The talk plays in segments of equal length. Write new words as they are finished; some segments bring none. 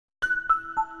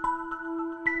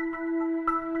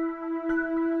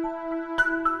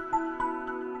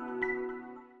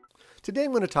Today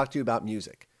I'm going to talk to you about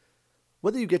music.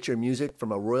 Whether you get your music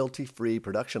from a royalty-free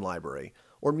production library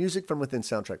or music from within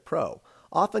Soundtrack Pro,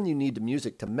 often you need the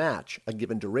music to match a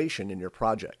given duration in your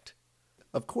project.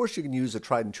 Of course you can use the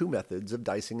tried and true methods of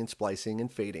dicing and splicing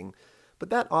and fading, but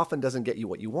that often doesn't get you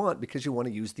what you want because you want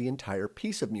to use the entire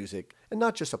piece of music and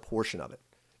not just a portion of it.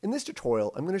 In this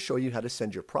tutorial, I'm going to show you how to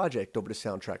send your project over to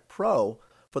Soundtrack Pro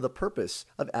for the purpose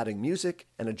of adding music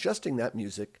and adjusting that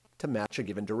music to match a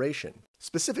given duration.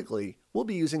 Specifically, we'll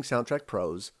be using Soundtrack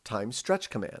Pro's time stretch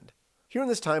command. Here in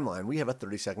this timeline, we have a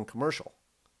 30-second commercial.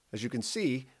 As you can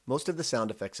see, most of the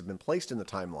sound effects have been placed in the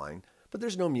timeline, but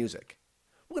there's no music.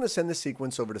 We're going to send this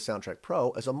sequence over to Soundtrack Pro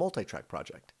as a multi-track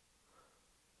project.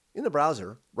 In the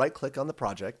browser, right-click on the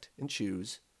project and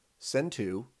choose Send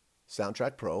to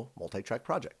Soundtrack Pro Multi-Track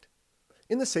Project.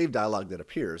 In the Save dialog that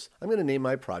appears, I'm going to name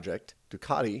my project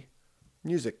Ducati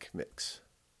Music Mix,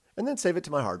 and then save it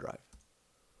to my hard drive.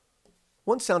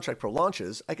 Once Soundtrack Pro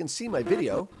launches, I can see my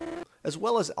video, as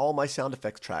well as all my sound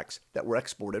effects tracks that were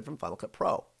exported from Final Cut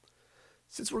Pro.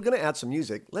 Since we're going to add some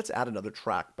music, let's add another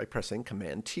track by pressing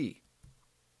Command-T.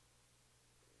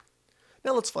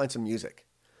 Now let's find some music.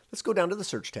 Let's go down to the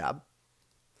Search tab,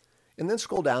 and then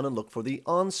scroll down and look for the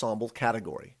Ensemble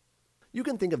category. You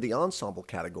can think of the Ensemble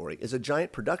category as a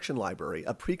giant production library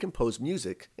of pre-composed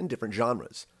music in different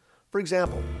genres. For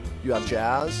example, you have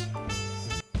jazz,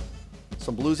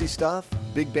 some bluesy stuff,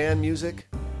 big band music,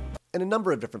 and a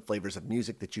number of different flavors of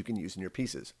music that you can use in your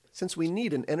pieces. Since we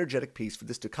need an energetic piece for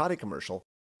this Ducati commercial,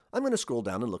 I'm going to scroll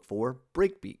down and look for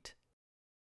Breakbeat.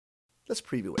 Let's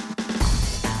preview it.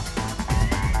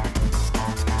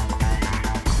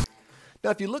 Now,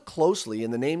 if you look closely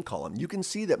in the name column, you can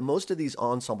see that most of these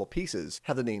ensemble pieces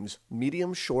have the names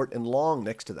medium, short, and long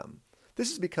next to them.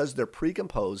 This is because they're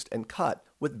pre-composed and cut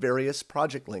with various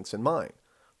project lengths in mind.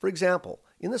 For example,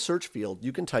 in the search field,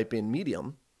 you can type in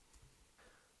medium,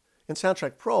 and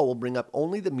Soundtrack Pro will bring up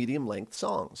only the medium-length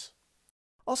songs.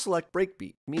 I'll select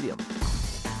Breakbeat, medium.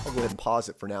 I'll go ahead and pause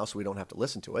it for now so we don't have to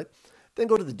listen to it. Then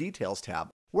go to the Details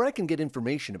tab, where I can get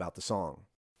information about the song.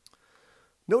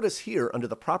 Notice here, under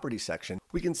the Properties section,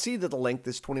 we can see that the length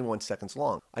is 21 seconds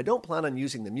long. I don't plan on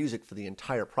using the music for the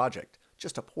entire project,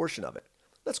 just a portion of it.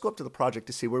 Let's go up to the project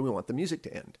to see where we want the music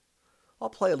to end. I'll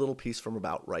play a little piece from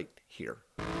about right here.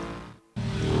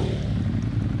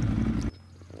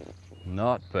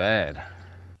 Not bad.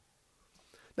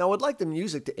 Now I'd like the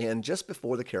music to end just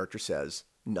before the character says,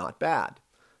 "not bad."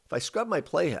 If I scrub my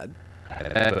playhead,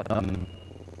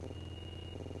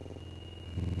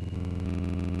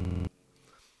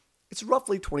 it's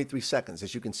roughly 23 seconds,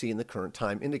 as you can see in the current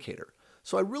time indicator.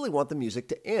 So I really want the music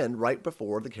to end right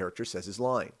before the character says his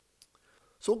line.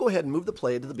 So we'll go ahead and move the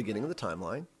play to the beginning of the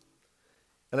timeline.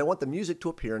 And I want the music to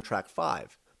appear in track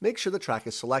 5. Make sure the track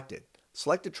is selected.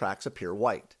 Selected tracks appear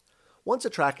white. Once a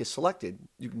track is selected,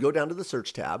 you can go down to the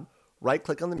Search tab,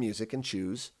 right-click on the music and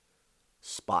choose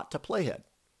Spot to Playhead.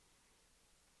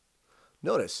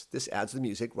 Notice this adds the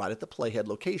music right at the playhead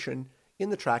location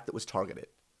in the track that was targeted.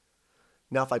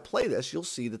 Now if I play this, you'll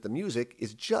see that the music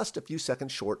is just a few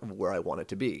seconds short of where I want it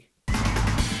to be.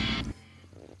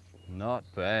 Not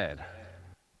bad.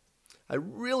 I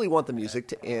really want the music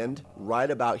to end right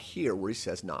about here where he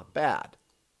says "not bad."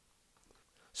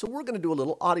 So we're going to do a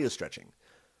little audio stretching.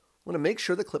 I'm going to make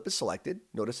sure the clip is selected.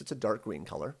 Notice it's a dark green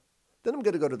color. Then I'm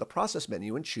going to go to the Process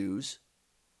menu and choose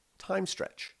Time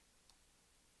Stretch.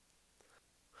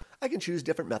 I can choose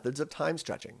different methods of time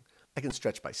stretching. I can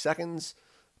stretch by seconds,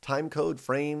 time code,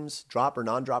 frames, drop or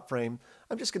non-drop frame.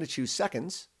 I'm just going to choose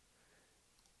seconds.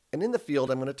 And in the field,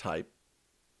 I'm going to type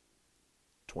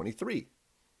 23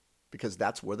 because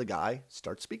that's where the guy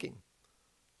starts speaking.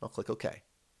 I'll click OK.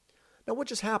 Now what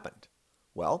just happened?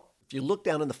 Well, if you look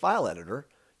down in the file editor,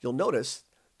 you'll notice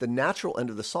the natural end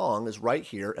of the song is right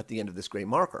here at the end of this gray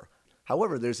marker.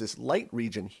 However, there's this light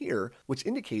region here which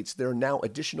indicates there are now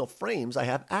additional frames I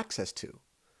have access to.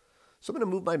 So I'm going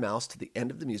to move my mouse to the end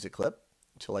of the music clip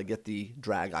until I get the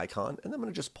drag icon, and then I'm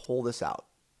going to just pull this out.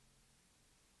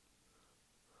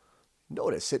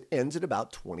 Notice it ends at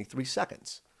about 23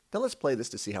 seconds. Now let's play this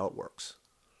to see how it works.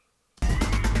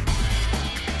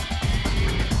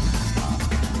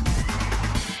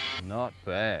 Not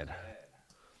bad.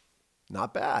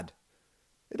 Not bad.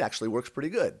 It actually works pretty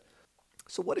good.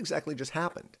 So what exactly just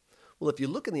happened? Well, if you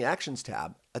look in the Actions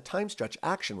tab, a time stretch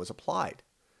action was applied.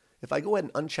 If I go ahead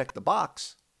and uncheck the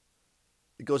box,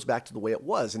 it goes back to the way it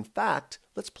was. In fact,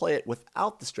 let's play it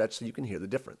without the stretch so you can hear the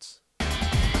difference.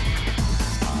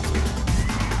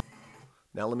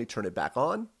 Now let me turn it back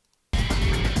on.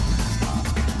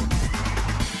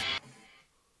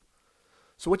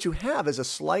 So what you have is a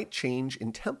slight change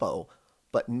in tempo,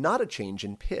 but not a change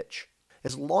in pitch.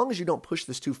 As long as you don't push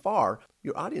this too far,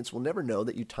 your audience will never know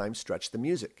that you time stretched the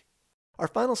music. Our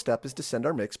final step is to send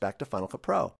our mix back to Final Cut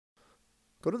Pro.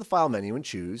 Go to the File menu and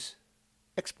choose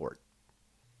Export.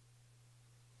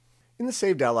 In the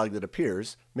Save dialog that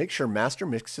appears, make sure Master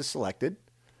Mix is selected.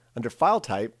 Under File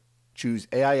Type, choose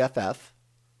AIFF.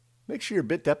 Make sure your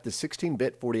bit depth is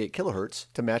 16-bit 48 kHz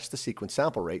to match the sequence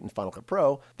sample rate in Final Cut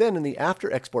Pro. Then in the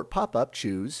After Export pop-up,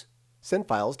 choose Send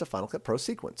Files to Final Cut Pro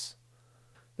Sequence.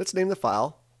 Let's name the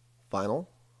file Final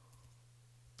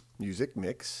Music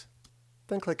Mix,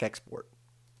 then click Export.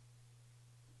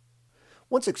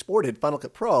 Once exported, Final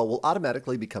Cut Pro will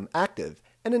automatically become active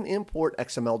and an Import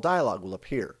XML dialog will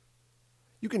appear.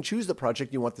 You can choose the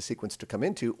project you want the sequence to come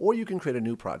into, or you can create a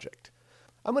new project.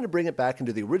 I'm going to bring it back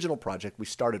into the original project we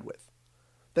started with.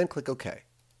 Then click OK.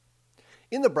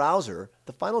 In the browser,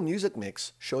 the Final Music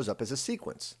Mix shows up as a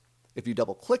sequence. If you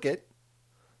double-click it,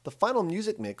 the Final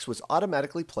Music Mix was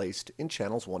automatically placed in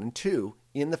channels 1 and 2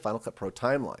 in the Final Cut Pro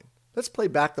timeline. Let's play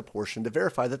back the portion to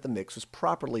verify that the mix was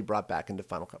properly brought back into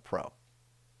Final Cut Pro.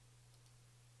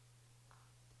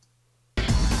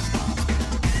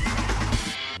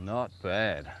 Not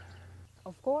bad.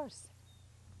 Of course.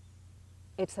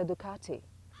 It's a Ducati.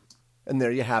 And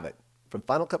there you have it, from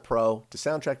Final Cut Pro to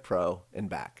Soundtrack Pro and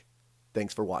back.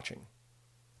 Thanks for watching.